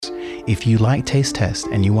If you like Taste Test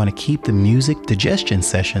and you want to keep the music digestion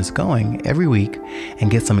sessions going every week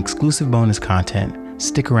and get some exclusive bonus content,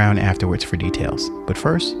 stick around afterwards for details. But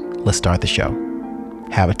first, let's start the show.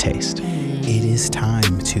 Have a taste. It is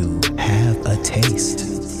time to have a taste.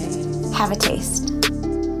 Have a taste.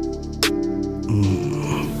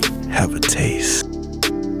 Have a taste.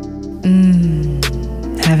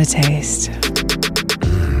 Have a taste.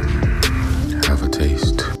 Have a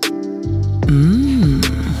taste.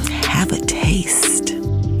 Have a taste.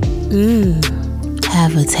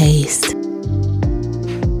 Have a taste.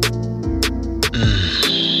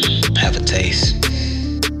 Have a taste.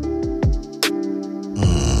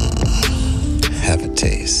 Have a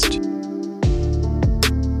taste.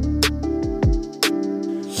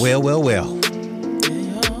 Well.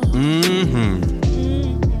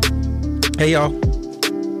 Hey, y'all.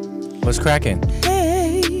 What's cracking?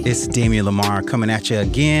 It's Damian Lamar coming at you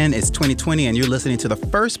again. It's 2020, and you're listening to the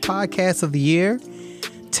first podcast of the year,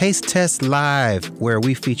 Taste Test Live, where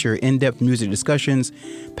we feature in-depth music discussions,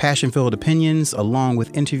 passion-filled opinions, along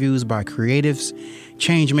with interviews by creatives,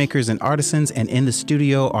 change makers, and artisans. And in the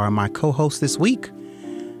studio are my co-hosts this week,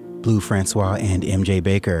 Blue Francois and MJ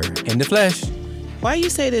Baker. In the flesh. Why you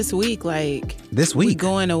say this week? Like This week. we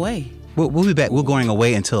going away? We'll be back. We're going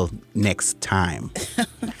away until next time.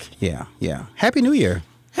 Yeah. Happy New Year.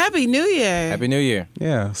 Happy New Year. Happy New Year.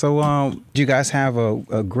 Yeah. So, do you guys have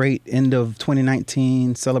a great end of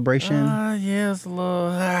 2019 celebration? Yeah, it's a little.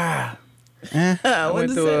 I What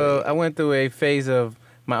to say? went through a phase of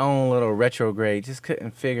my own little retrograde. Just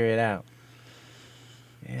couldn't figure it out.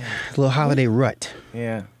 Yeah. A little holiday rut.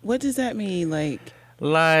 Yeah. What does that mean?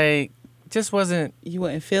 Like, just wasn't. You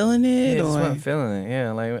wasn't feeling it, Yeah, just or wasn't feeling it.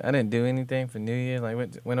 Yeah, like I didn't do anything for New Year. Like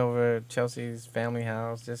went over to Chelsea's family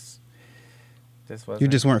house. Just wasn't. You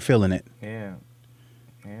just weren't feeling it. Yeah.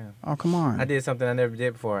 Oh, come on. I did something I never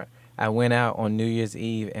did before. I went out on New Year's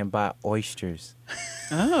Eve and bought oysters.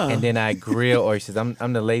 oh, And then I grill oysters. I'm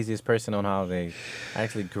the laziest person on holidays. I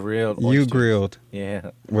actually grilled oysters. You grilled.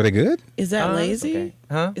 Yeah. Were they good? is that It's lazy? okay.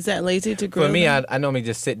 Huh? Is that lazy to grill? For me, them? I normally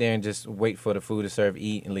just sit there and just wait for the food to serve,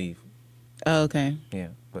 eat, and leave. Oh, okay. Yeah.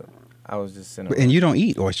 But I was just sitting And you don't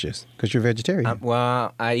eat oysters because you're vegetarian.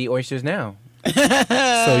 well, I eat oysters now. So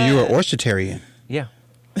you're an oystertarian, Yeah.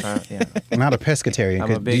 Yeah. not a pescatarian. I'm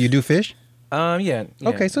a 'Cause big- do you do fish? Yeah.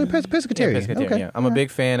 Okay, so pescatarian. Yeah, pescatarian, Okay. yeah. I'm a big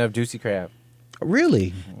fan of juicy crab.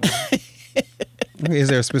 Really? Is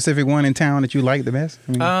there a specific one in town that you like the best?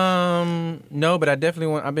 I mean, No, but I definitely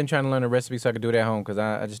want. I've been trying to learn a recipe so I can do it at home because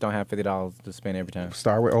I just don't have $50 to spend every time.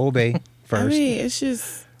 start with Old Bay first. I mean, it's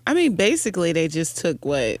just. I mean, basically, they just took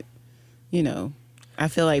what, I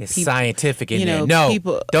feel like It's people. scientific in there. You know, No,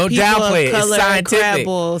 people, don't people downplay of it. It's color, scientific. crab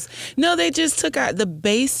balls. No, they just took out the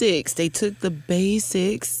basics. They took the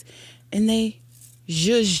basics, and they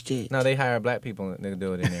zhuzhed it. No, they hire black people to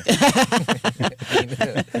do it in there.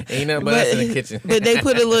 ain't nothing but us in the kitchen. But they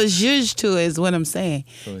put a little zhuzh to it, is what I'm saying.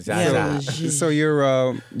 So it's Yeah, zazz. a little zhuzh. So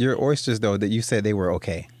your oysters though that you said they were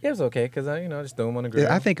okay. It was okay because I just threw them on the grill.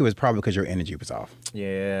 I think it was probably because your energy was off.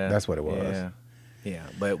 Yeah, That's what it was. Yeah.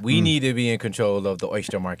 But we need to be in control of the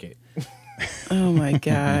oyster market. Oh my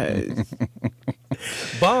God.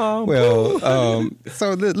 Bomb. Well,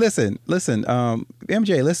 so listen,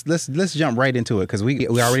 MJ, let's jump right into it because we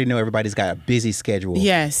already know everybody's got a busy schedule.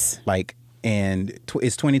 Yes. Like, and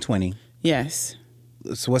it's 2020. Yes.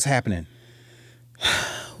 So what's happening?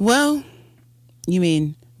 Well, you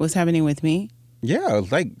mean what's happening with me? Yeah,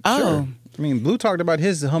 like Oh. sure. I mean, Blue talked about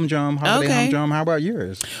his holiday Okay. humdrum. How about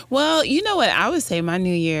yours? Well, you know what? I would say my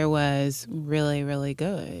New Year was really, really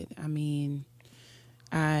good. I mean,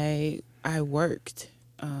 I worked.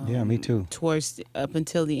 Yeah, me too. Up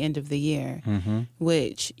until the end of the year, Mm-hmm.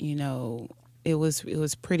 which it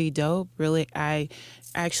was pretty dope. Really, I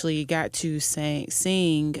actually got to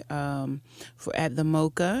sing at the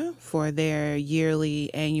Mocha for their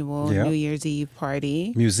yearly annual Yep. New Year's Eve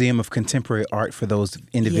party. Museum of Contemporary Art for those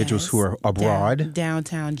individuals who are abroad.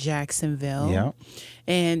 Downtown Jacksonville. Yeah.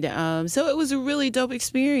 And so it was a really dope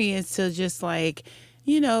experience to just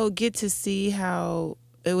get to see how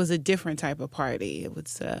it was a different type of party. It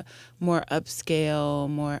was more upscale,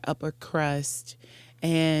 more upper crust.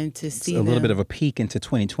 And to see a little bit of a peek into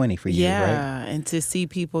 2020 for you, right? Yeah, and to see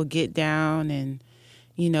people get down and,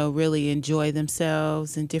 really enjoy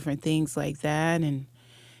themselves and different things like that. And,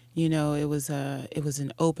 it was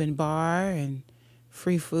an open bar and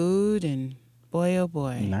free food and boy, oh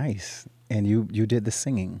boy. Nice. And you did the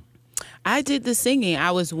singing. I did the singing.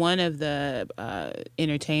 I was one of the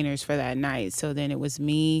entertainers for that night. So then it was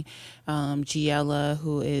me, Giella,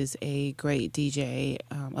 who is a great DJ,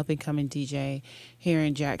 up-and-coming DJ here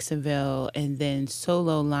in Jacksonville, and then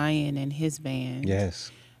Solo Lion and his band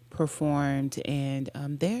Yes. performed, and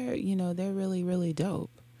they're really, really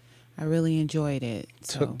dope. I really enjoyed it.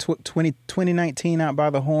 So. 2019 out by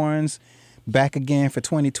the horns, back again for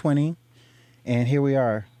 2020, and here we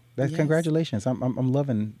are. Yes. Congratulations! I'm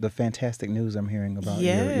loving the fantastic news I'm hearing about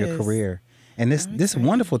your Yes. career, and this excited.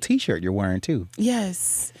 wonderful T-shirt you're wearing too.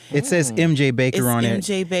 Yes. It says MJ Baker It's on it.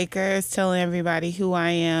 MJ Baker. It's telling everybody who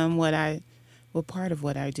I am, part of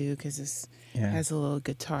what I do, because it Yeah. has a little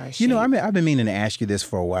guitar shape. You know, I've been meaning to ask you this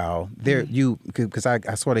for a while. Because I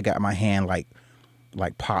sort of got my hand like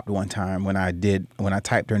popped one time when I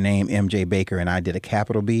typed her name MJ Baker and I did a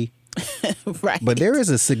capital B. Right. But there is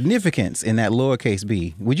a significance in that lowercase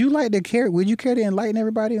b. Would you care to enlighten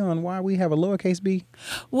everybody on why we have a lowercase b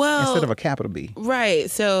Well, instead of a capital B? right.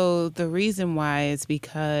 So the reason why is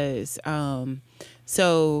because,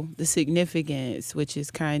 so the significance, which is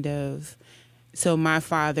kind of, so my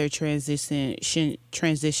father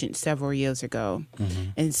transitioned several years ago. Mm-hmm.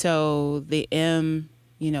 And so the M,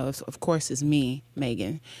 of course, is me,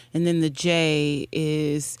 Megan. And then the J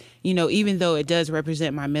is, even though it does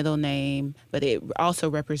represent my middle name, but it also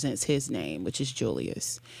represents his name, which is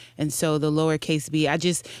Julius. And so the lowercase b,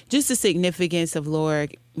 just the significance of lower,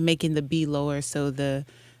 making the B lower, so the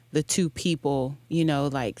two people,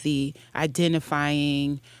 like the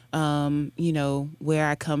identifying, where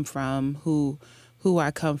I come from, who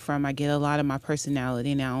I come from. I get a lot of my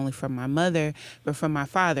personality not only from my mother, but from my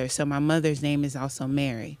father. So my mother's name is also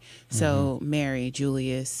Mary. So Mary,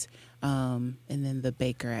 Julius, and then the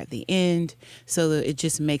Baker at the end. So it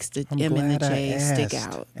just makes the I'm M and the glad J I stick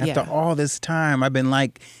asked. out. After all this time, I've been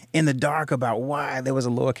like in the dark about why there was a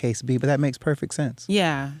lowercase b, but that makes perfect sense.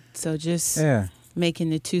 Yeah. So just Yeah, making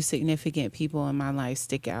the two significant people in my life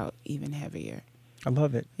stick out even heavier. I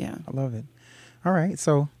love it. Yeah. I love it. All right,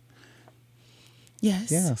 so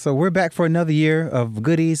Yes. yeah, so we're back for another year of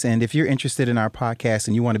goodies. And if you're interested in our podcast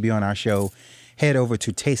and you want to be on our show, head over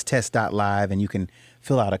to tastetest.live and you can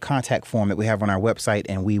fill out a contact form that we have on our website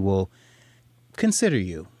and we will consider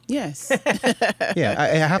you. Yes.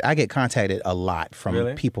 Yeah, I get contacted a lot from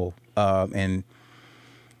Really? people. And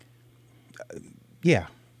yeah,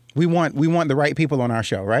 we want the right people on our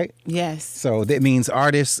show, right? Yes. So that means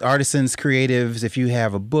artists, artisans, creatives. If you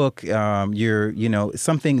have a book, you're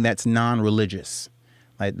something that's non-religious.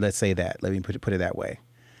 Like, let's say that. Let me put it that way.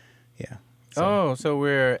 Yeah. So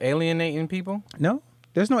we're alienating people? No,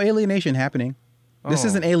 there's no alienation happening. This Oh.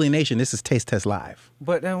 isn't alienation. This is Taste Test Live.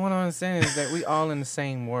 But then what I'm saying is that we all in the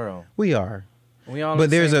same world. We are. We all.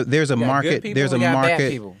 But there's a we got market. good people, There's a we got market.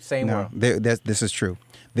 Bad people. Same No, world. this is true.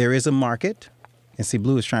 There is a market. And see,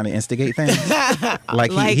 Blue is trying to instigate things.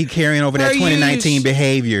 like he carrying over that per 2019 usual.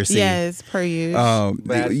 behavior. See. Yes, per usual.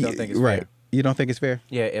 But I just don't think it's right. fair. You don't think it's fair?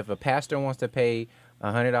 Yeah, if a pastor wants to pay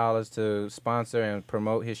 $100 to sponsor and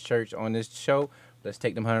promote his church on this show, let's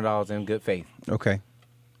take them $100 in good faith. Okay.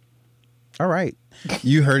 All right.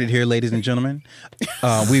 You heard it here, ladies and gentlemen.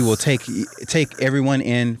 We will take everyone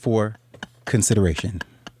in for consideration.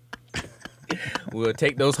 We'll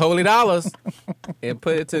take those holy dollars and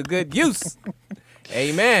put it to good use.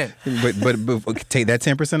 Amen. But take that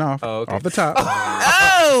 10% off okay. off the top.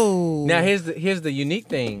 Oh. Now here's the unique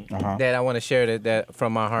thing that I want to share that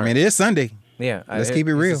from my heart. I mean, it is Sunday. Yeah, Let's keep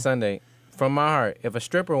it it's a real. Sunday, from my heart. If a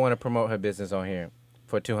stripper want to promote her business on here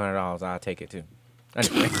for $200, I'll take it too.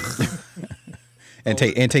 And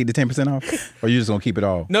take the 10% off, or you just gonna keep it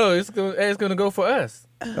all? No, it's gonna go for us.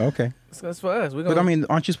 Okay. It's for us. We're But gonna. I mean,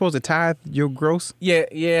 aren't you supposed to tithe your gross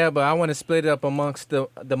Yeah, but I want to split it up amongst the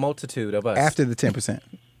multitude of us. after the 10%?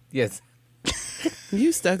 Yes.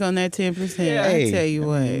 You stuck on that 10%. Yeah. I tell you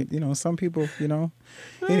what. You know, some people,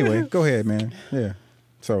 Anyway, go ahead, man. Yeah.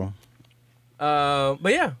 So,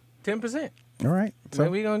 But yeah, 10%. all right. So So,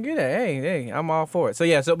 we gonna get it. Hey, I'm all for it. So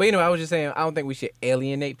yeah. But anyway, I was just saying, I don't think we should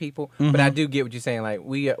alienate people, but I do get what you're saying. Like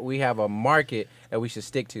we have a market that we should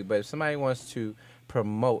stick to. But if somebody wants to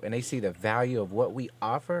promote and they see the value of what we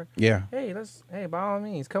offer, yeah, hey, by all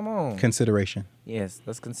means, come on. consideration. Yes,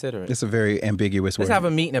 let's consider it. It's a very ambiguous word. Let's have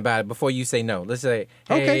a meeting about it before you say no. Let's say,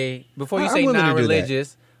 hey, Okay. before you I'm say willing to do that.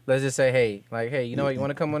 non-religious, let's just say, hey, you know what? You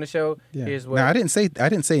want to come on the show? Yeah. Here's what. Now, I didn't say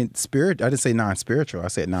spirit. I didn't say non-spiritual. I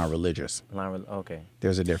said non-religious. Okay.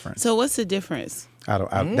 There's a difference. So what's the difference?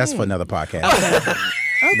 That's for another podcast.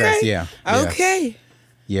 Okay. That's, yeah. Okay.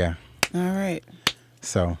 Yeah. All right.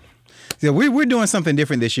 So, Yeah, we're doing something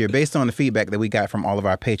different this year based on the feedback that we got from all of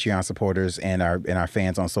our Patreon supporters and our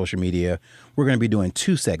fans on social media. We're going to be doing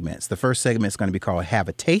 2 segments. The first segment is going to be called Have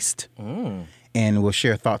a Taste. And we'll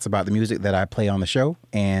share thoughts about the music that I play on the show.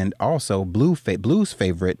 And also Blue's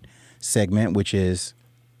favorite segment, which is...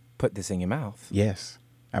 Put this in your mouth. Yes,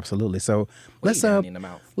 absolutely. So Way down in the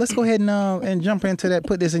mouth. let's go ahead and jump into that.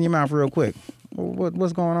 Put this in your mouth real quick.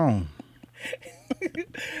 What's going on?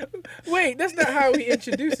 Wait, that's not how we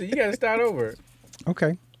introduce it. You got to start over.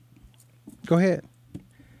 Okay. Go ahead.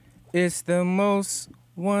 It's the most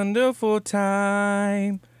wonderful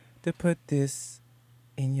time to put this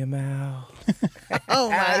in your mouth. Oh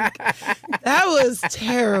my God. That was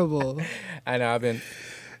terrible. I know, I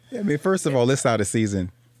mean, first of all, it's out of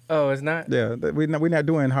season. Oh, it's not? Yeah, we're not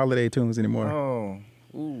doing holiday tunes anymore. Oh,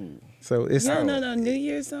 ooh. So it's No, New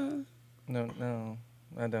Year's song. No,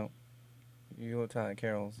 I don't. You Yuletide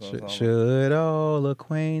carols. Should all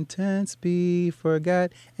acquaintance be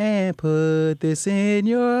forgot and put this in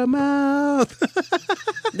your mouth?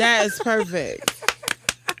 That is perfect.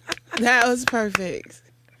 That was perfect.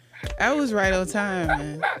 I was right on time,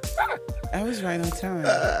 man. I was right on time.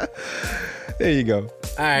 There you go.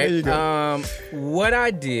 All right. There you go. What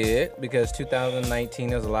I did, because 2019,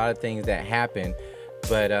 there's a lot of things that happened,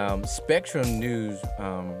 but Spectrum News,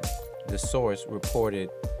 the source,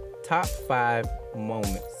 reported top 5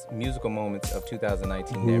 musical moments of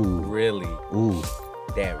 2019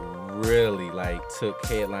 that really like took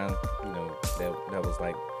headlines, that was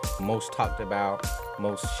like most talked about,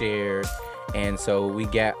 most shared. And so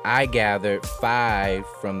I gathered 5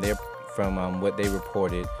 from what they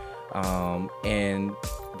reported. And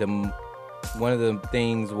one of the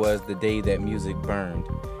things was the day that music burned.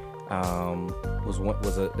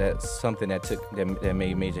 That's something that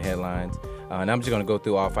made major headlines. And I'm just gonna go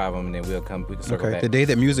through all 5 of them, and then we can circle back. The day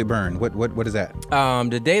that music burned. What is that?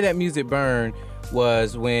 The day that music burned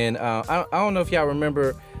was when I don't know if y'all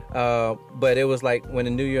remember, but it was like when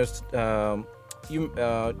the New Year's.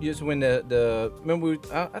 Just when remember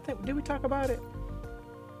I think did we talk about it?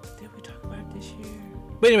 Did we talk about it this year?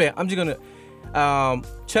 But anyway, I'm just gonna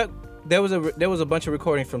Chuck. There was a bunch of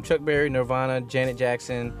recordings from Chuck Berry, Nirvana, Janet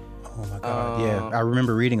Jackson. Oh my God! Yeah, I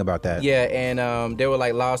remember reading about that. Yeah, and there were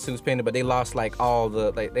like lawsuits pending, but they lost like all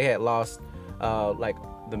the they had lost like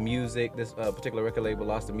the music. This particular record label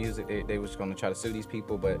lost the music. They was going to try to sue these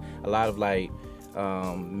people, but a lot of like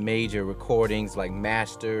major recordings, like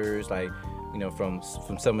masters, like from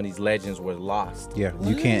some of these legends were lost. Yeah,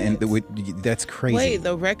 you can't. And that's crazy. Wait,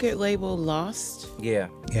 the record label lost? Yeah.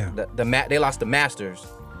 Yeah. They lost the masters.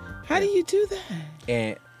 How do you do that?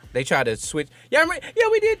 And they tried to switch. Yeah,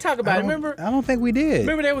 we did talk about it. Remember? I don't think we did.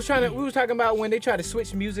 Remember we was talking about when they tried to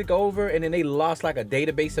switch music over and then they lost like a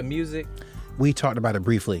database of music. We talked about it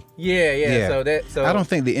briefly. Yeah. So I don't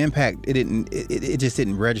think the impact it just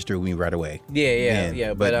didn't register with me right away.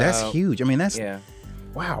 Yeah. But that's huge. I mean, that's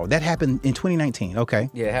wow. That happened in 2019. Okay.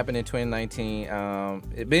 Yeah, it happened in 2019.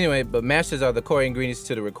 But anyway, masters are the core ingredients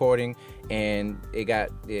to the recording, and it got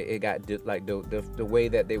like the way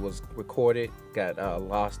that they was recorded got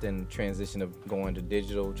lost in transition of going to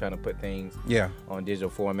digital, trying to put things on digital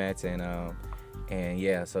formats, and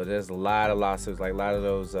yeah. So there's a lot of lawsuits, like a lot of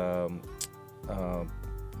those.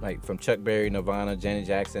 Like from Chuck Berry, Nirvana, Janet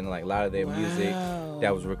Jackson, like a lot of their music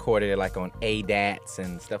that was recorded like on ADATs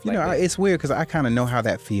and stuff like that. It's weird because I kind of know how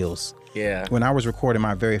that feels. Yeah. When I was recording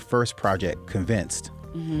my very first project, Convinced,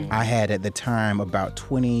 I had at the time about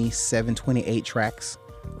 27, 28 tracks.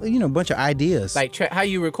 A bunch of ideas. Like how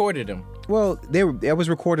you recorded them? Well, I was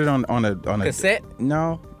recorded on a cassette.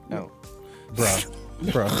 No.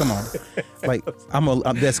 Bro, come on. Like,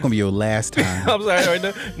 that's going to be your last time. I'm sorry.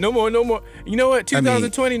 No more. You know what?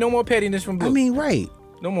 2020, no more pettiness from Blue. I mean, right.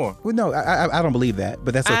 No more. Well, no, I don't believe that,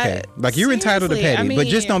 but that's okay. Like, you're entitled to petty, but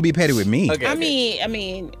just don't be petty with me. Okay, I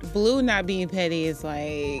mean, Blue not being petty is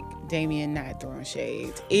like Damien not throwing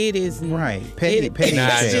shade. It is right. Petty nah,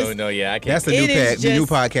 and shade. No, I can't. That's the new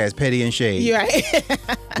podcast, Petty and Shade. You're right.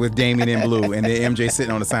 With Damien and Blue, and then MJ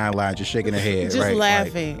sitting on the sideline just shaking her head, just right?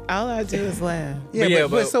 laughing. Like, all I do is laugh.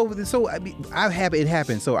 But so I mean, it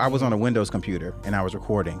happened. So I was on a Windows computer and I was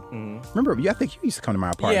recording. Mm-hmm. Remember? I think you used to come to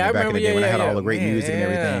my apartment back in the day when I had all the great music and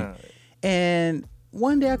everything. And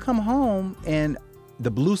one day I come home and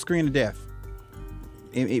the blue screen of death.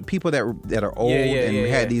 People that are old and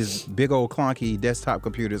had these big old clunky desktop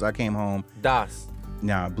computers. I came home. DOS.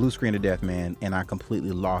 Nah, blue screen of death, man, and I completely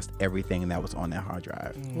lost everything that was on that hard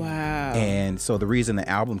drive. Wow. And so the reason the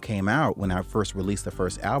album came out when I first released the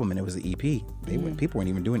first album, and it was an EP. People weren't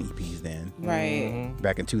even doing EPs then. Right.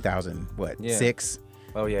 Back in 2006.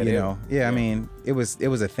 Oh yeah, You know, I mean, it was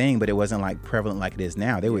a thing, but it wasn't like prevalent like it is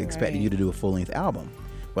now. They were expecting you to do a full length album.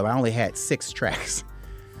 Well, I only had 6 tracks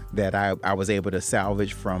that I was able to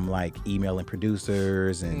salvage from like emailing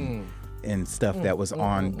producers and stuff that was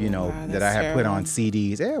on, you know, Wow, that I had put on that's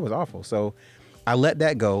CDs. Yeah, it was awful. So I let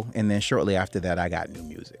that go, and then shortly after that, I got new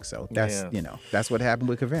music. So that's you know, that's what happened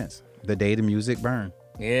with Convince. The day the music burned,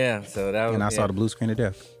 Yeah, so that was. and I saw the blue screen of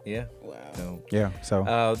death. Yeah. Wow. So, Yeah,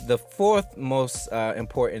 so the fourth most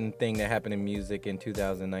important thing that happened in music in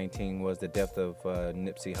 2019 was the death of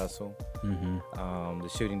Nipsey Hussle. The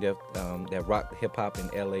shooting death that rocked hip hop in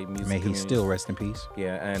LA music. may he community. still rest in peace.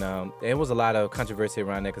 Yeah, and there was a lot of controversy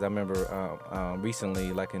around that because I remember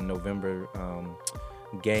recently, like in November,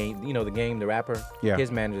 Game, you know the Game, the rapper. Yeah.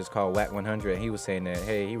 His manager's called Wack 100, and he was saying that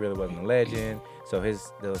hey, he really wasn't a legend. So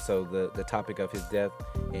the topic of his death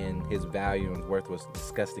and his value and worth was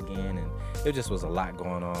discussed again, and it just was a lot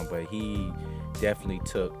going on. But he definitely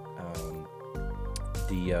took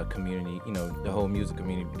the community, you know, the whole music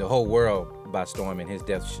community, the whole world by storm, and his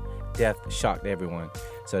death shocked everyone.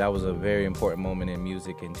 So that was a very important moment in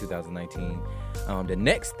music in 2019. The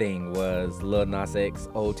next thing was Lil Nas X,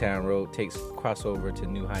 Old Town Road takes crossover to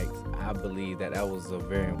new heights. I believe that was a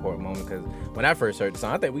very important moment because when I first heard the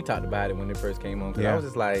song, I think we talked about it when it first came on. Because I was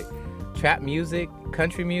just like, trap music,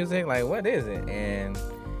 country music, like what is it? And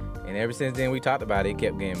ever since then we talked about it. It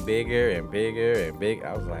kept getting bigger and bigger and big.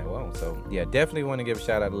 I was like, whoa. So yeah, definitely want to give a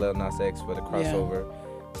shout out to Lil Nas X for the crossover.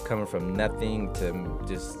 Coming from nothing to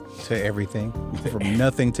just To everything, from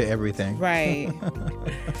nothing to everything. Right.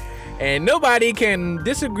 and nobody can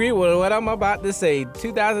disagree with what I'm about to say.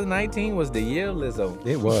 2019 was the year of Lizzo.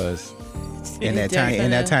 It was in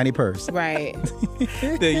that tiny purse. Right.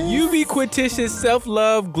 The ubiquitous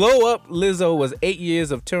self-love glow-up Lizzo was 8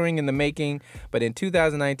 years of touring in the making, but in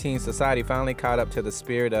 2019, society finally caught up to the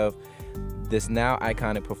spirit of this now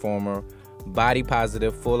iconic performer. Body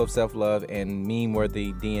positive, full of self-love, and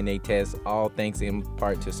meme-worthy DNA tests, all thanks in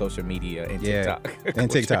part to social media and TikTok. And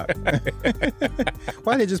TikTok.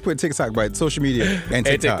 Why did they just put TikTok by social media and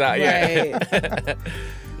TikTok? yeah. Right.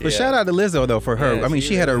 But shout out to Lizzo though for her. Yeah, I mean,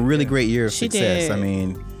 she had a really great year of She success. did. I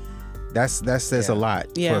mean, that says a lot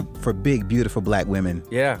Yeah. for big, beautiful black women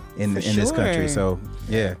Yeah. in For this country. sure. So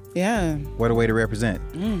yeah, Yeah. what a way to represent.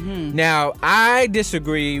 Now, I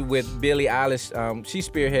disagree with Billie Eilish. She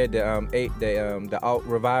spearheaded the alt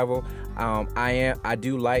revival. I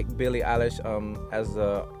do like Billie Eilish as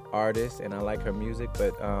a artist, and I like her music,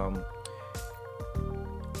 but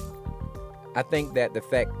I think that the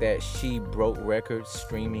fact that she broke records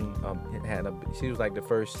streaming, she was like the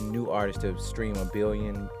first new artist to stream 1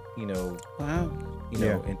 billion, Wow.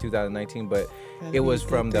 in 2019, but That'd it be was a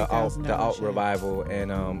from good the alt $3,000 shit. revival,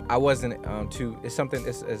 and I wasn't too. It's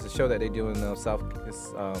a show that they do in South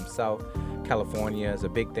California. It's a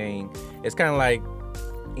big thing. It's kind of like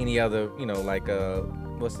any other, like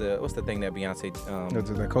what's the thing that Beyonce?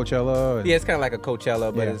 The Coachella. Yeah, it's kind of like a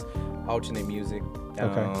Coachella, but Yeah. it's alternate music.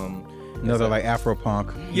 Okay. Another like Afro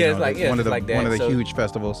punk. Yeah, it's like one of the like that. one of the So- huge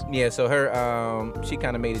festivals. Yeah, so her she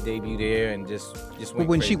kind of made a debut there and just But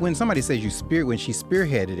went crazy. when somebody says when she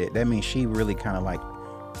spearheaded it, that means she really kind of like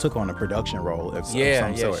took on a production role of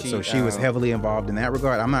some sort. So she was heavily involved in that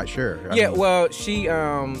regard. I'm not sure. I mean, Well, she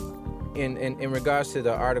in regards to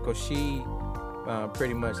the article, she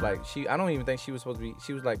pretty much like I don't even think she was supposed to be.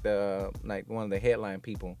 She was like one of the headline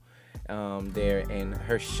people there, and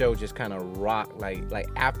her show just kind of rocked like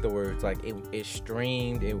afterwards, like it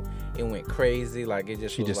streamed, it went crazy, like it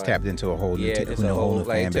just she was just like, tapped into a whole new, just a whole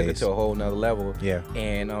fan took it base. to a whole nother level. Yeah.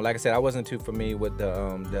 And like I said, I wasn't too familiar with it's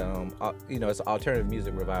an alternative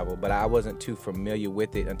music revival, but I wasn't too familiar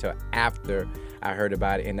with it until after I heard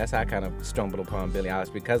about it, and that's how I kind of stumbled upon Billie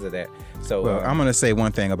Eilish because of that. So Well, I'm going to say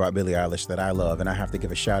one thing about Billie Eilish that I love, and I have to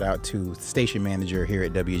give a shout out to station manager here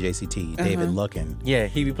at WJCT, David Luckin. yeah,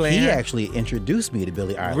 he be playing. He her? actually introduced me to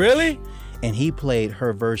Billie Eilish. Really? And he played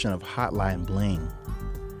her version of Hotline Bling,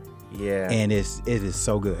 Yeah. and it is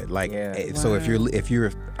so good. Like, Yeah. so if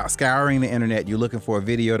you're scouring the internet, you're looking for a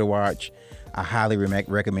video to watch, I highly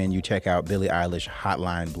recommend you check out Billie Eilish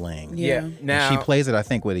Hotline Bling. yeah. And Now she plays it, I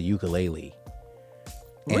think, with a ukulele.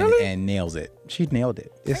 And, Really? and nails it. She nailed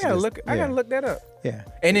it. I gotta look that up. Yeah.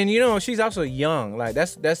 And then she's also young. Like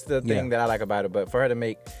that's the thing that I like about her. But for her to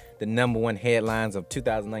make the #1 headlines of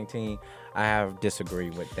 2019, I have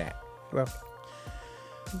disagreed with that. Well,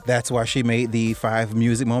 that's why she made the 5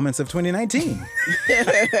 music moments of 2019.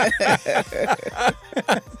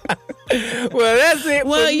 Well, that's it.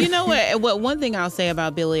 Well, for you me. know what? One thing I'll say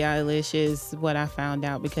about Billie Eilish is what I found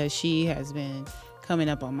out, because she has been coming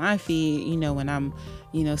up on my feed, you know, when I'm,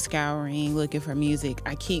 you know, scouring, looking for music,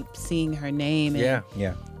 I keep seeing her name. And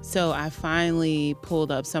Yeah. so I finally pulled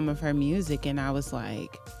up some of her music and I was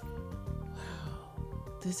like,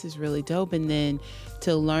 wow, this is really dope. And then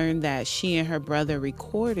to learn that she and her brother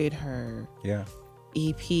recorded her Yeah.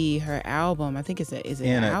 EP, her album, I think is it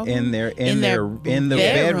In an album? the In bedroom in at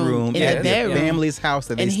the the bedroom. family's house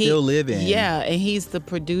that they And still live in. Yeah, and he's the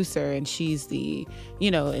producer and she's the, you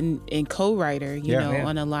know, and co-writer, you know,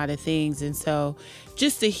 on a lot of things. And so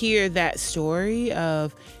just to hear that story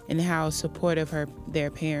of and how supportive their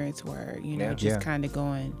parents were, you know, just kind of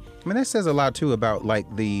going. I mean, that says a lot too about like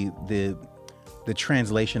the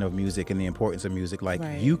translation of music and the importance of music. Like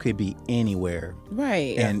you could be anywhere,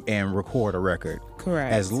 right, and record a record.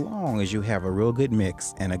 Correct. As long as you have a real good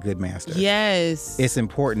mix and a good master. Yes. It's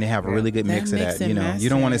important to have a really good mix of mix that. and You know, master, you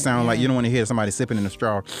don't want to sound like, you don't want to hear somebody sipping in a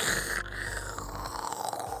straw.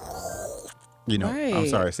 You know, I'm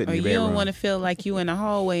sorry, sitting or in your you bedroom. don't want to feel like you in a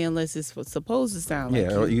hallway unless it's supposed to sound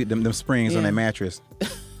like or them springs on that mattress.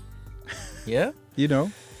 Yeah. You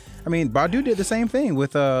know, I mean, Badu did the same thing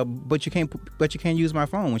with but you can't use my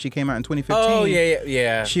phone when she came out in 2015. Oh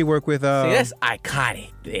yeah. She worked with See, that's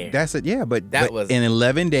iconic there. That's it. Yeah, but That was- in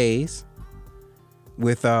 11 days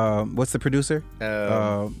with what's the producer?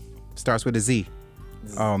 Starts with a Z.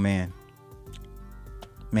 Oh man.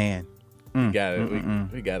 We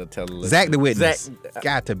gotta tell the listeners. Zach the Witness. Zach,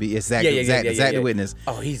 Got to be. It's Zach. Yeah, Zach the Witness.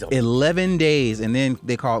 Oh, he's 11 days, and then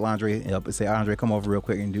they called Andre up and say, Andre, come over real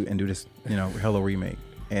quick and do this, you know, Hello remake,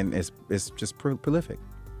 and it's just prolific,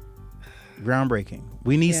 groundbreaking.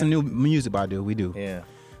 We need some new music, Badu. We do. Yeah,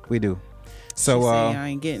 we do. So I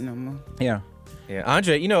ain't getting no more. Yeah.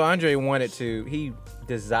 Andre, you know, Andre wanted to. He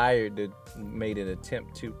desired to made an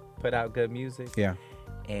attempt to put out good music. Yeah.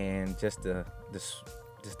 And just the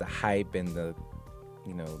hype and the,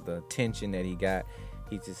 you know, the attention that he got,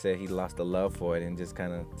 he just said he lost the love for it and just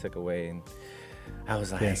kind of took away. And I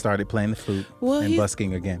was like, started playing the flute and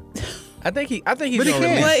busking again. I think he's but he gonna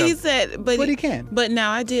can. Well, he said, but he can. But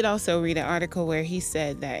now I did also read an article where he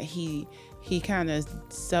said that he kind of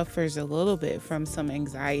suffers a little bit from some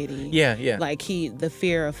anxiety. Yeah. Like the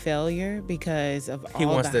fear of failure because of He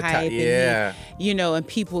all wants the to hype yeah. and you know, and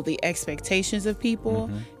people, the expectations of people.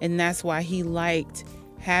 Mm-hmm. And that's why he liked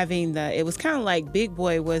having it was kind of like Big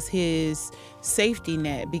Boy was his safety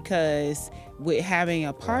net because with having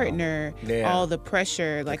a partner, all the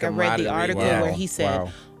pressure, like I read the article where he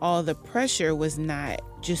said all the pressure was not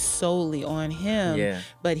just solely on him,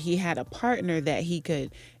 but he had a partner that he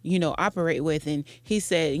could, you know, operate with. And he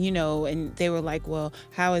said, you know, and they were like, well,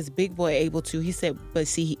 how is Big Boy able to? He said, but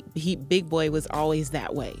see, Big Boy was always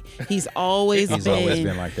that way. He's always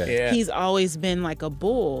been like that. Yeah. He's always been like a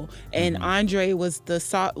bull. And Andre was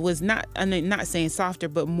not saying softer,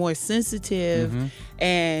 but more sensitive.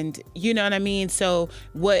 And you know what I mean? So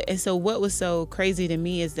what was so crazy to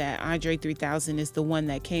me is that Andre 3000 is the one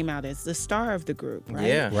that came out as the star of the group,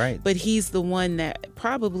 right? Yeah. Right. But he's the one that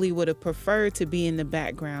probably would have preferred to be in the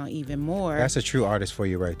background even more. That's a true artist for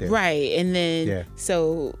you right there. Right. And then,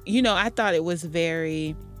 so, you know, I thought it was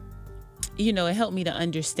very, you know, it helped me to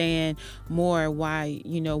understand more why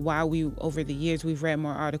we, over the years, we've read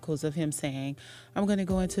more articles of him saying, I'm going to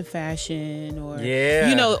go into fashion or,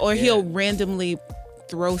 you know, or he'll randomly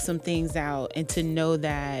throw some things out, and to know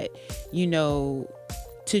that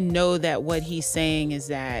what he's saying is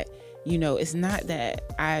that, you know, it's not that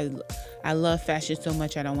I love fashion so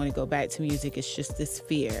much I don't want to go back to music. It's just this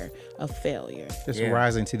fear of failure. Just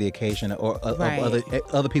rising to the occasion or of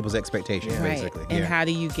other people's expectations, basically. And how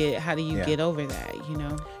do you get over that, you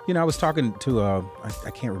know? You know, I was talking to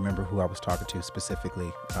I can't remember who I was talking to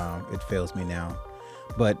specifically. It fails me now.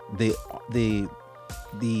 But the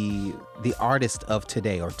artist of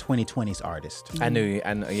today, or 2020's artist. I know,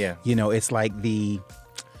 yeah. You know, it's like the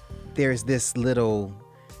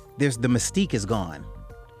mystique is gone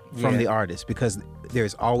from the artist, because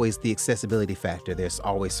there's always the accessibility factor. There's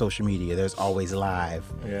always social media. There's always live.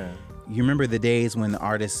 Yeah. You remember the days when the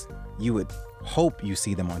artists, you would hope you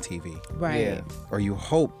see them on TV. Right. Yeah. Or you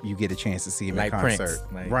hope you get a chance to see them like in concert.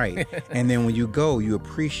 Prince. Right. And then when you go, you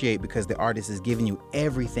appreciate because the artist is giving you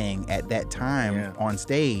everything at that time on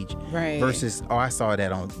stage. Right. Versus, I saw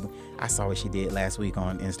what she did last week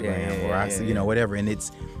on Instagram, you know, whatever.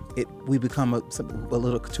 And we become a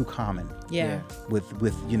little too common. Yeah. With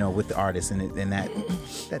the artists and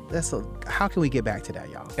that's how can we get back to that,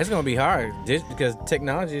 y'all? It's gonna be hard just because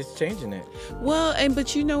technology is changing it. Well,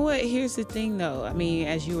 but you know what? Here's the thing, though. I mean,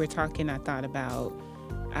 as you were talking, I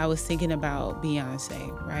was thinking about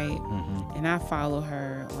Beyonce, right? And I follow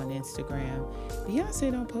her on Instagram.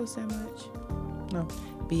 Beyonce don't post that much. No.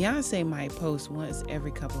 Beyonce might post once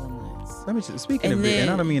every couple of months. Let me just, speaking And of it, and I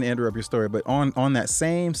then- don't mean to interrupt your story, but on that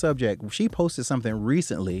same subject, she posted something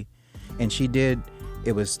recently, and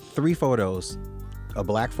it was 3 photos, a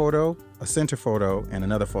black photo, a center photo, and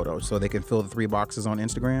another photo, so they can fill the 3 boxes on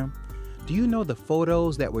Instagram. Do you know the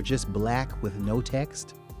photos that were just black with no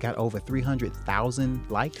text got over 300,000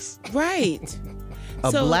 likes? Right.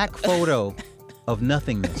 A So- black photo of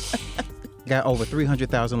nothingness got over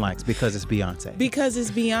 300,000 likes because it's Beyonce. Because it's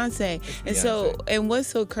Beyonce. And so, and what's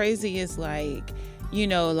so crazy is like, you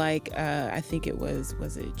know, like I think it was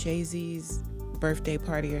it Jay-Z's birthday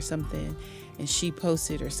party or something, and she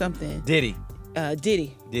posted or something. Diddy.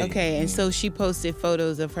 Diddy. Okay, and so she posted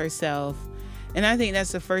photos of herself. And I think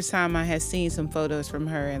that's the first time I had seen some photos from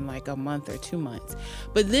her in like a month or 2 months.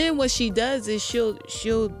 But then what she does is she'll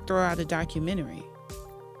throw out a documentary.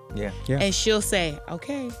 Yeah. Yeah. And she'll say,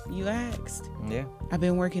 okay, you asked. Yeah. I've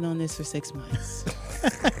been working on this for 6 months.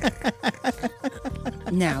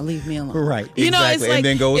 Now leave me alone. Right, You know, it's exactly, like, and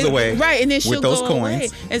then goes away Right, and then with she'll those go coins. away.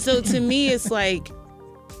 And so to me, it's like,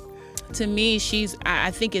 to me,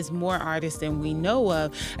 I think it's more artists than we know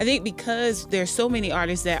of. I think because there's so many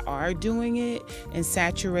artists that are doing it and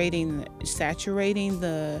saturating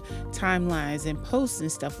the timelines and posts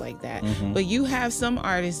and stuff like that. Mm-hmm. But you have some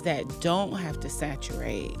artists that don't have to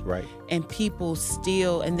saturate. Right. And people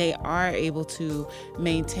still, and they are able to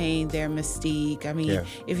maintain their mystique. I mean, Yeah.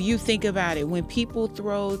 if you think about it, when people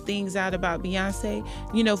throw things out about Beyonce,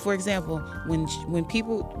 you know, for example,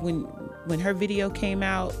 when her video came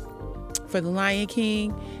out for The Lion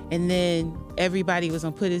King, and then everybody was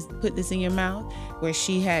gonna put this in your mouth, where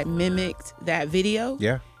she had mimicked that video.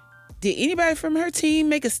 Yeah. Did anybody from her team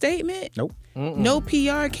make a statement? Nope. No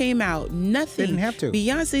PR came out. Nothing. Didn't have to.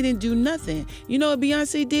 Beyonce didn't do nothing. You know what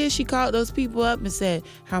Beyonce did? She called those people up and said,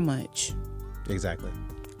 how much? Exactly.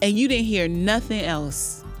 And you didn't hear nothing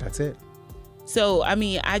else. That's it. So, I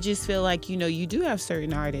mean, I just feel like, you know, you do have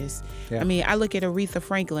certain artists. Yeah. I mean, I look at Aretha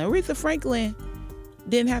Franklin. Aretha Franklin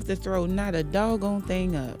didn't have to throw not a doggone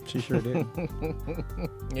thing up. She sure did.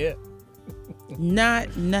 Yeah.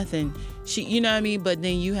 Not nothing. She, you know what I mean? But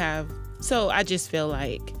then you have, so I just feel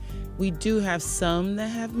like we do have some that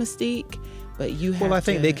have mystique, but you have Well, I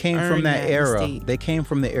think to they came earn from that era. mystique. They came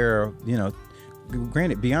from the era, you know,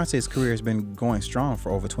 granted, Beyonce's career has been going strong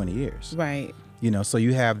for over 20 years. Right. You know, so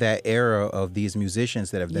you have that era of these musicians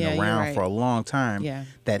that have been Yeah, you're around right. for a long time Yeah.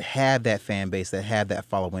 that have that fan base, that have that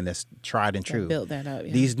following that's tried and That true. built that up,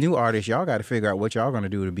 yeah. These new artists, y'all got to figure out what y'all going to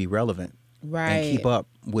do to be relevant Right. and keep up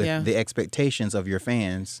with Yeah. the expectations of your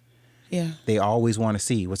fans. Yeah. They always want to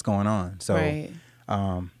see what's going on. So Right.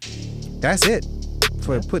 that's it.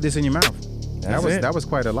 Put this in your mouth. That's it. That was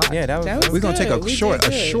quite a lot. Yeah, that was We're gonna take good. a We short,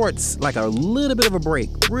 did good. like a little bit of a break.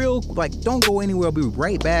 Don't go anywhere. We'll be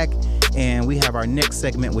right back, and we have our next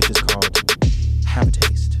segment, which is called Have a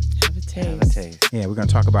Taste. Have a taste. Have a taste. Yeah, we're gonna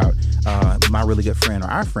talk about my really good friend, or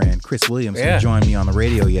our friend, Chris Williams, Yeah. who joined me on the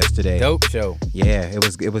radio yesterday. Dope show. Yeah, it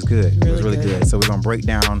was good. It was really good. So we're gonna break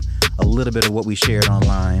down a little bit of what we shared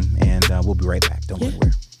online, and we'll be right back. Don't go Yeah.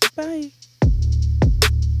 anywhere. Bye.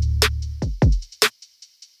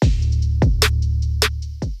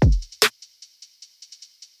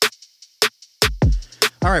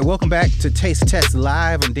 All right, welcome back to Taste Test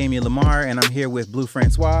Live. I'm Damian Lamar, and I'm here with Blue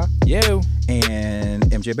Francois Yo. and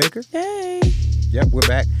MJ Baker. Hey. Yep, we're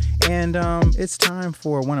back. And it's time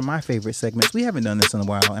for one of my favorite segments. We haven't done this in a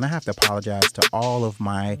while, and I have to apologize to all of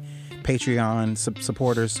my Patreon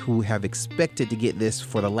supporters who have expected to get this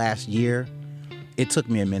for the last year. It took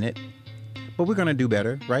me a minute, but we're going to do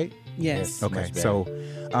better, right? Yes. Okay, Much better. so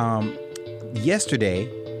yesterday,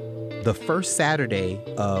 the first Saturday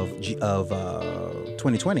of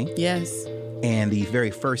 2020, Yes. and the very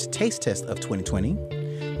first taste test of 2020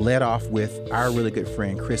 led off with our really good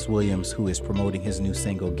friend Chris Williams, who is promoting his new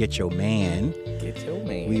single "Get Your Man." Get your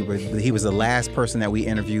man. He was the last person that we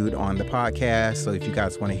interviewed on the podcast, so if you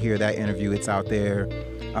guys want to hear that interview, it's out there.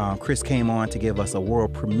 Chris came on to give us a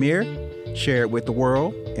world premiere, share it with the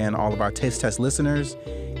world and all of our taste test listeners,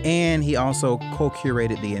 and he also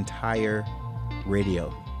co-curated the entire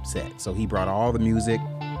radio set. So he brought all the music,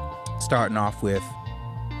 starting off with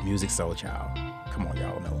Music Soul Child. Come on,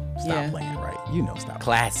 y'all know. Stop Yeah. Playing, right? You know Stop Playing.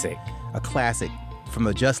 Classic. A classic from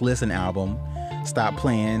the Just Listen album. Stop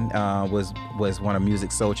Playing was one of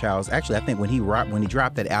Music Soul Child's. Actually, I think when he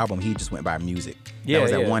dropped that album, he just went by Music. Yeah, that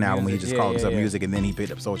was that yeah, one album where he Music. just Yeah, called himself yeah. Music, and then he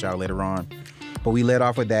picked up Soul Child later on. But we led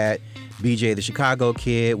off with that. BJ the Chicago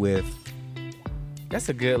Kid with That's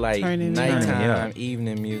a good Turning nighttime up.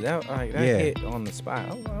 evening music. That Yeah. hit on the spot.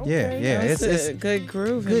 Oh, okay. yeah. That's It's a good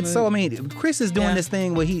groove. good. So I mean, Chris is doing Yeah. this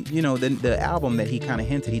thing where he, you know, the album that he kind of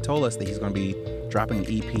hinted. He told us that he's going to be dropping an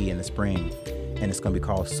EP in the spring, and it's going to be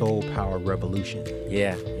called Soul Power Revolution.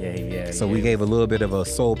 Yeah. So we gave a little bit of a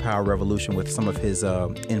Soul Power Revolution with some of his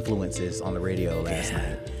influences on the radio last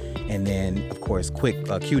night. And then, of course,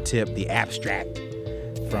 Q-Tip, The Abstract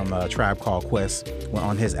from Tribe Called Quest, went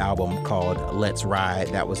on his album called Let's Ride.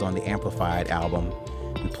 That was on the Amplified album.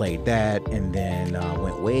 We played that, and then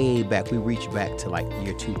went way back. We reached back to like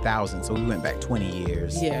year 2000, so we went back 20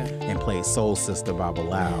 years. Yeah. And played Soul Sister by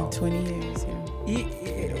Bilal. 20 years, yeah.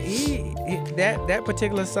 That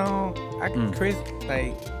particular song,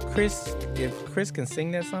 if Chris can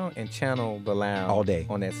sing that song and channel Bilal All day.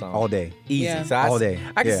 on that song, All day. easy. Yeah. So All day.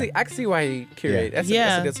 I can Yeah. see why he curated. That's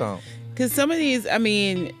Yeah. a good song. Because some of these, I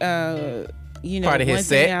mean, you know, Part of his one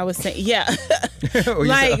thing set? I was saying, yeah. Oh,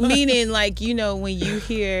 Like, meaning, like, you know, when you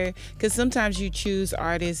hear, because sometimes you choose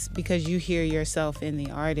artists because you hear yourself in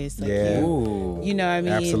the artist. Like Yeah. You know what I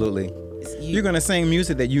mean? Absolutely. You- You're gonna sing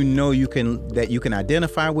music that you know you can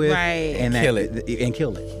identify with, Right. and Kill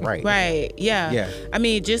kill it, right? Right, yeah. Yeah. I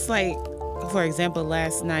mean, just like, for example,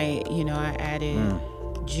 last night, you know, I added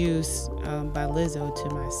Juice by Lizzo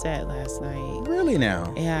to my set last night. Really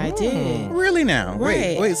now? Yeah, I did. Really now?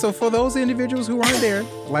 Right. Wait. So for those individuals who aren't there,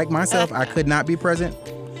 like myself, I could not be present.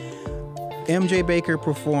 MJ Baker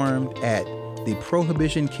performed at the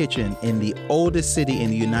Prohibition Kitchen in the oldest city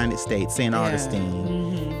in the United States, St.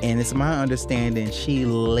 Augustine. And it's my understanding she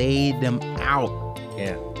laid them out.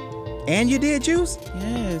 Yeah. And you did, Juice?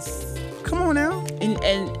 Yes. Come on now.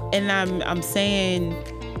 And I'm saying,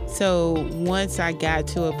 so once I got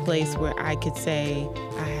to a place where I could say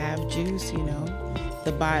I have Juice, you know,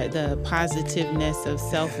 the positiveness of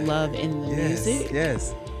self-love in the music,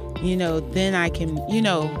 Yes. you know, then I can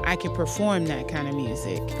perform that kind of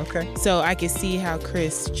music. Okay. So I can see how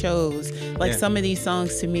Chris chose. Like Yeah. some of these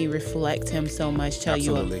songs to me reflect him so much, tell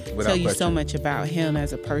Absolutely, you without so question. much about him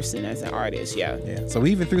as a person, as an artist. Yeah. Yeah. So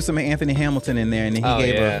we even threw some Anthony Hamilton in there, and then he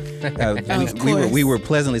gave Of we course. were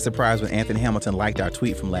pleasantly surprised when Anthony Hamilton liked our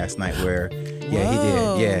tweet from last night, where he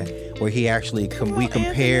Whoa. did, where he actually we on,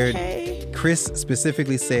 compared. Anthony, hey. Chris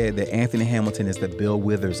specifically said that Anthony Hamilton is the Bill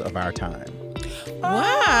Withers of our time.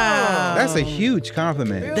 Wow. That's a huge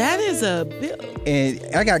compliment, That is a bit. and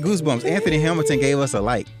I got goosebumps. Anthony Hamilton gave us a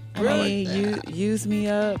like. I mean, you use me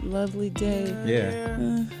up, lovely day.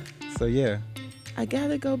 Yeah. So yeah, I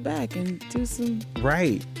gotta go back and do some.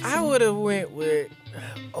 right. I would have went with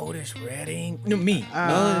Otis Redding. No, me.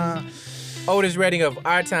 Uh, Otis Redding of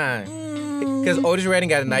our time. Because Otis Redding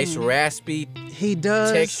got a nice raspy, he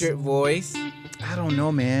does. textured voice. I don't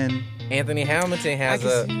know, man. Anthony Hamilton has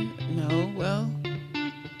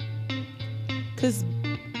Because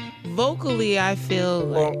vocally, I feel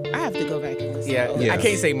like I have to go back and listen. Yeah, to Yeah. I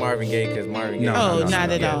can't say Marvin Gaye because Marvin Gaye. No, Oh, no, no, not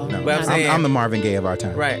no, at no, all. no. But I'm saying- I'm the Marvin Gaye of our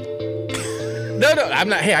time. Right. No, I'm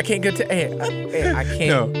not. Hey, I can't go to. Hey, I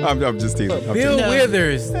can't. No, I'm just teasing. I'm Bill teasing. No.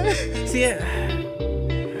 Withers. See, Yeah.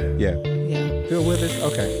 Yeah, Bill Withers.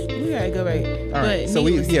 Okay. we gotta go back. All right.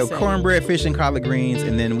 So cornbread, fish, and collard greens,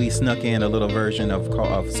 and then we snuck in a little version of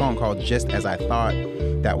a song called "Just as I Thought,"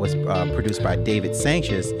 that was produced by David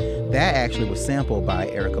Sanchez. That actually was sampled by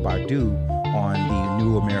Erykah Badu on the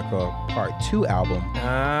New America Part 2 album.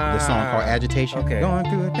 The song called "Agitation." Okay. Going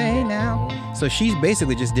through a thing now. So she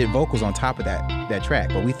basically just did vocals on top of that track,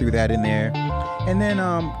 but we threw that in there. And then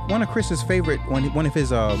one of Chris's favorite, one of his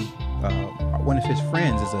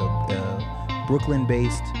friends is a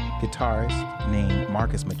Brooklyn-based guitarist named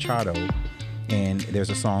Marcus Machado, and there's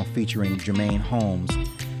a song featuring Jermaine Holmes,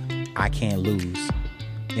 "I Can't Lose,"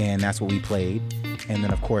 and that's what we played. And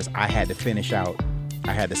then of course I had to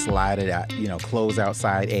slide it out, close out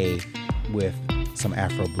side A with some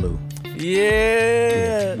Afro Blue.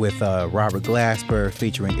 Yeah. With Robert Glasper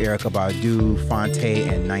featuring Erykah Badu, Fonte,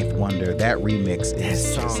 and Ninth Wonder. That remix is That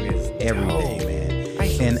just song is everything, dope. man. I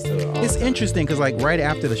used to And listen to it all it's the time. interesting because like right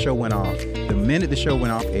after the show went off, the minute the show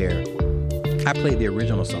went off air, I played the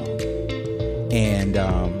original song, and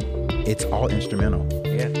it's all instrumental.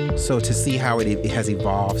 Yeah. So to see how it has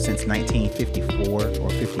evolved since 1954 or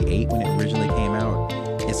 58 when it originally came out,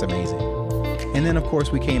 it's amazing. And then of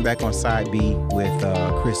course we came back on side B with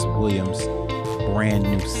Chris Williams' brand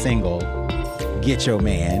new single, "Get Your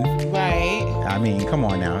Man." Right. I mean, come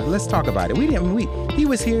on now, let's talk about it. He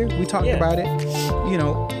was here, we talked about it.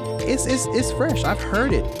 It's fresh. I've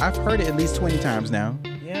heard it at least 20 times now.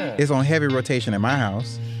 Yeah. It's on heavy rotation in my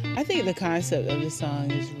house. I think the concept of the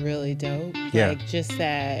song is really dope. Yeah. Like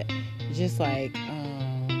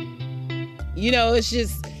it's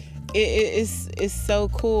just it's so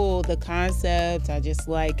cool, the concept. I just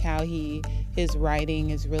like how his writing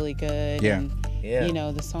is really good. Yeah. And,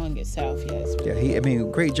 Yeah. the song itself, it's Yeah,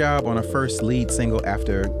 great job on a first lead single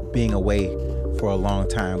after being away for a long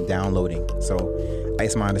time downloading. So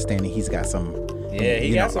it's my understanding he's got some. Yeah,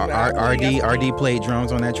 he got some. RD played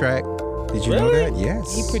drums on that track. Did you know that?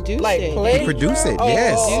 Yes. He produced Like, it. play? He produced it. Oh,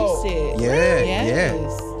 Yes. oh, Produced it. Yeah. Yes.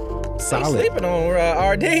 Yeah. Ain't Solid. sleeping on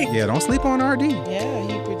RD. Yeah. Don't sleep on RD. Yeah,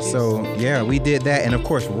 he produced So it. yeah, we did that, and of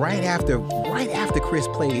course, right after Chris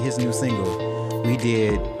played his new single, we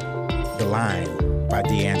did "The Line" by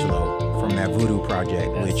D'Angelo from that Voodoo project,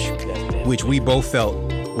 which we both felt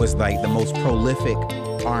was like the most prolific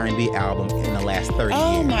R&B album in the last 30 years.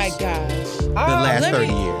 Oh my gosh. The last let 30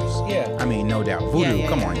 me- years. Yeah. I mean, no doubt. Voodoo, Yeah,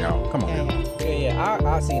 come yeah. on, y'all. Come on, Yeah, y'all. yeah.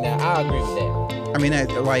 I see that. I agree with that. I mean,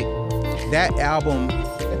 that album,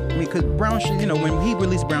 because Brown Sugar, when he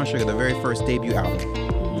released Brown Sugar, the very first debut album,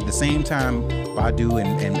 the same time Badu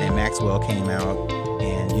and Maxwell came out,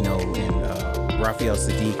 and, and Raphael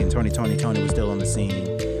Sadiq and Tony was still on the scene.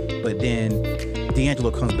 But then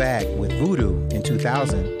D'Angelo comes back with Voodoo in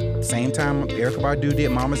 2000. Same time Erykah Badu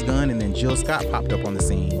did Mama's Gun, and then Jill Scott popped up on the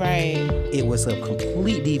scene. Right. It was a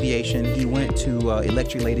complete deviation. He went to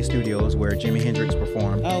Electric Lady Studios where Jimi Hendrix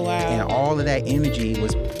performed. Oh, wow. And all of that energy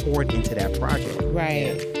was poured into that project.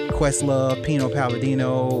 Right. Questlove, Pino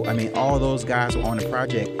Palladino, I mean, all those guys were on the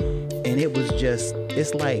project. And it was just,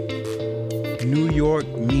 it's like New York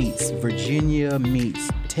meets Virginia meets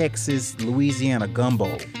Texas, Louisiana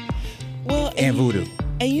gumbo Well, and Voodoo.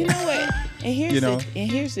 And you know what? And here's You know?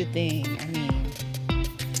 here's the thing. I mean,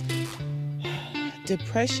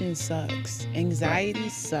 depression sucks. Anxiety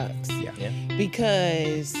sucks. Yeah.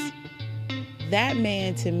 Because that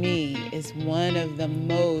man to me is one of the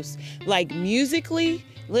most, like, musically,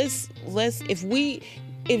 if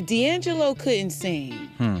D'Angelo couldn't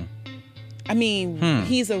sing, I mean,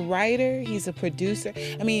 he's a writer, he's a producer.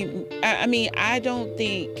 I mean, I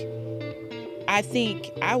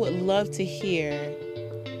think I would love to hear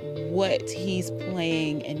what he's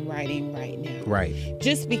playing and writing right now. Right.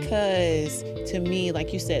 Just because, to me,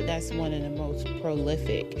 like you said, that's one of the most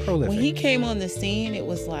prolific. When he came on the scene, it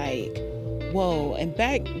was like, whoa. And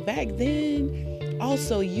back then,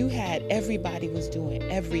 also, you had everybody was doing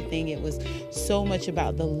everything. It was so much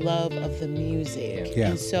about the love of the music. Yeah.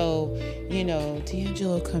 And so,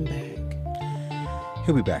 D'Angelo, come back.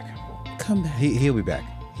 He'll be back. Come back. He'll be back.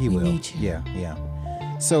 He We will. need you. Yeah.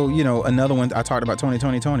 So, another one, I talked about Tony.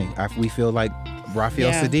 We feel like Raphael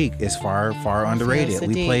Yeah. Sadiq is far underrated.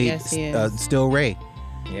 We Sadiq, played yes, he is. Still Ray.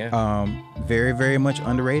 Yeah. Very, very much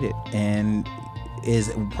underrated, and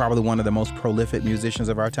is probably one of the most prolific musicians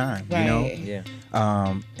of our time. Right. Yeah.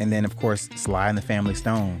 And then, of course, Sly and the Family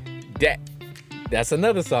Stone. That's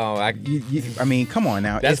another song. I mean, come on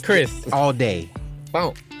now. That's It's Chris. all day.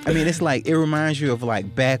 Boom. I mean, it's like, it reminds you of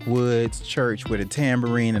like backwoods church with a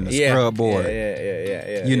tambourine and a scrub board.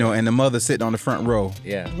 Yeah. And the mother sitting on the front row.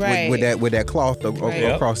 Yeah. Right. With that cloth Right.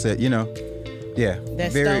 across it, Yeah.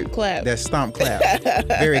 That stomp clap. That stomp clap.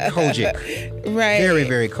 Very Kojic. Right. Very,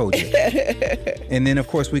 very Kojic. And then, of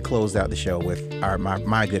course, we closed out the show with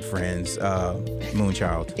my good friends,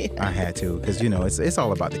 Moonchild. I had to, because, it's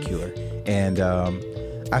all about the Cure. And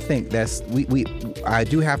I think I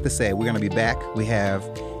do have to say, we're going to be back. We have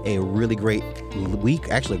a really great week,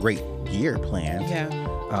 actually a great year planned. Yeah.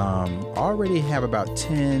 Already have about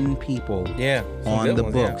 10 people some on good the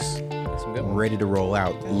ones, books Some good ones. ready to roll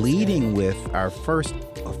out, leading with our first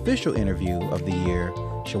official interview of the year,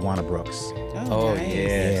 Shawana Brooks. Oh, nice.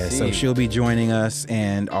 yeah. So see. she'll be joining us,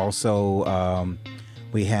 and also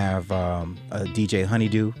we have DJ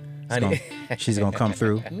Honeydew. She's gonna come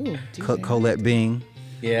through. Ooh, Colette Bing.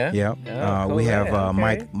 Yeah. Yeah. Oh, we have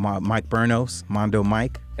Colette, okay. Mike Bernos, Mondo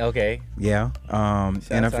Mike. Okay. Yeah.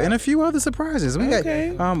 And a few other surprises. We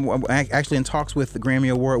Okay. got actually in talks with the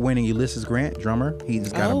Grammy Award winning Ulysses Grant, drummer.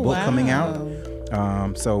 He's got a book coming out.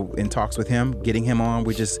 So in talks with him, getting him on.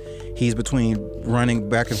 He's between running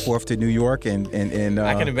back and forth to New York and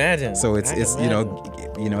I can imagine. So it's it's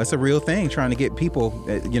a real thing trying to get people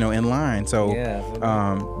in line. So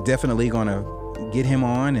definitely gonna get him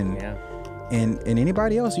on and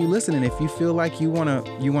anybody else you listening, if you feel like you wanna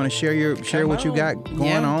share what you got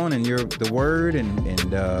going on and the word and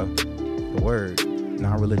the word,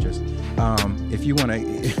 not religious. If you wanna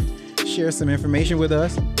share some information with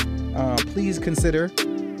us, please consider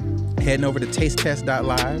heading over to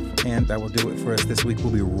tastetest.live, and that will do it for us this week. We'll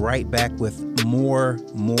be right back with more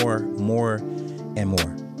and more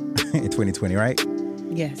in 2020, right?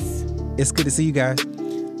 Yes. It's good to see you guys.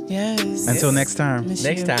 Yes. Until next time, Miss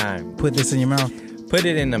Next you. time, put this in your mouth put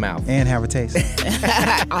it in the mouth. and have a taste.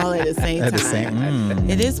 All at the same time. At the same.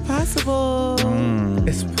 It is possible.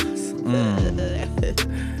 It's possible.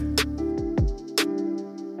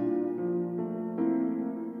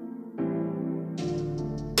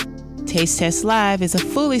 Taste Test Live is a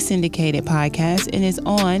fully syndicated podcast and is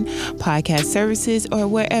on podcast services or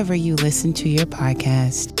wherever you listen to your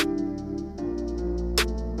podcast.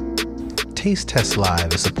 Taste Test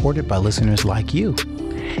Live is supported by listeners like you.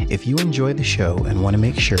 If you enjoy the show and want to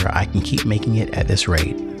make sure I can keep making it at this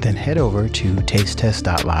rate, then head over to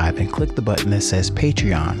tastetest.live and click the button that says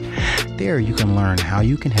Patreon. There you can learn how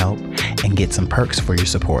you can help and get some perks for your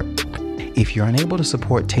support. If you're unable to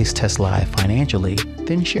support Taste Test Live financially,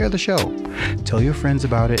 then share the show. Tell your friends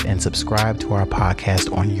about it and subscribe to our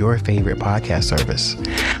podcast on your favorite podcast service.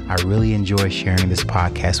 I really enjoy sharing this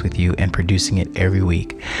podcast with you and producing it every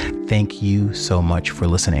week. Thank you so much for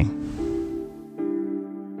listening.